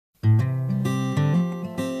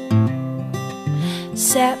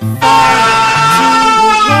Set fire to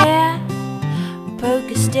your hair, poke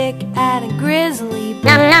a stick at a grizzly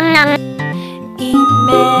bear. Eat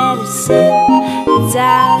medicine that's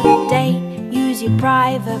out of date, use your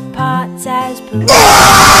private parts as parade.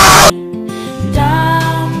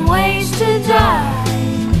 Dumb ways to die,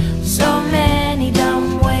 so many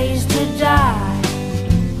dumb ways to die.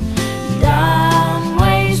 Dumb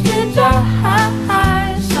ways to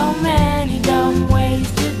die, so many dumb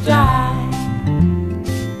ways to die.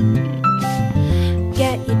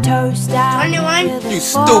 Get your toast out with a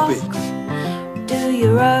fork. Do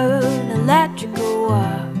your own electrical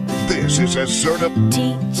work. This is a sort of...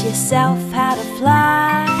 Teach yourself how to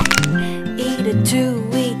fly. Eat a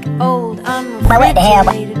 2-week-old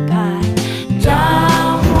unrefrigerated pie.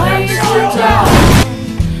 Dumb ways to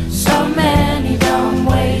die, so many dumb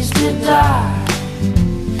ways to die.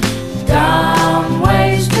 Dumb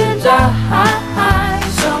ways to die,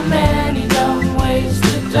 so many dumb ways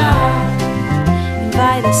to die.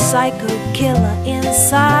 Invite a psycho killer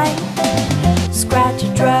inside. Scratch a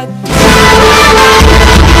drug.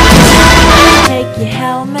 Take your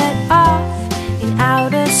helmet off in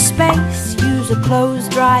outer space. Use a clothes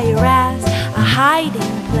dryer as a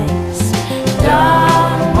hiding place.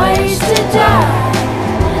 Dumb ways to die,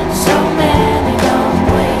 so many dumb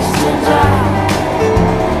ways to die.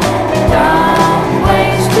 Dumb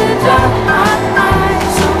ways to die,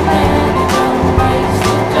 so many dumb ways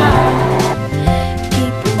to die.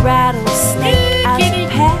 Keep a rattlesnake as a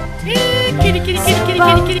pet. Set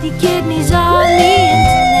both your kidneys on the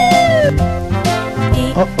internet.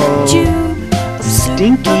 Eat a tube of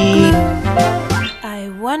super glue. I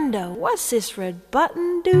wonder, what's this red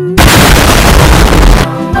button do?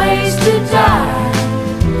 Ways to die,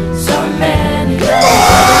 so many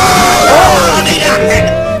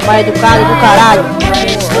Vai educado do caralho.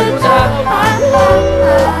 ways to die.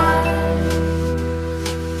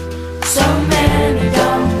 So many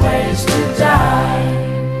dumb ways to die.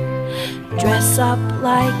 Dress up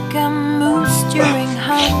like a moose during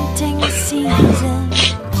hunting season.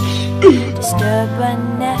 Disturb a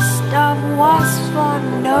nest of wasps for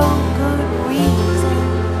no good reason.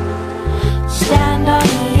 Stand on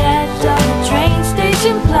the edge of a train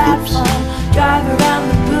station platform. Drive around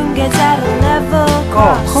the boom gates at a level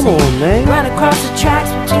crossing. Come on, man. Run across the tracks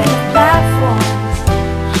between the platforms.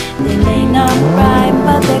 They may not rhyme,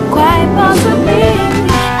 but they're quite possibly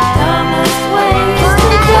dumbest ways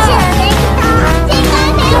to die.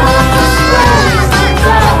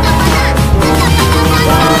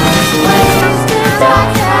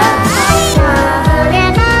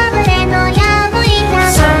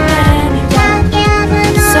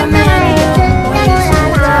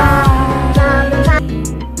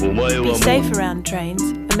 Be safe around trains.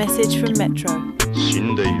 A message from Metro. 死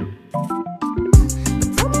んでいる。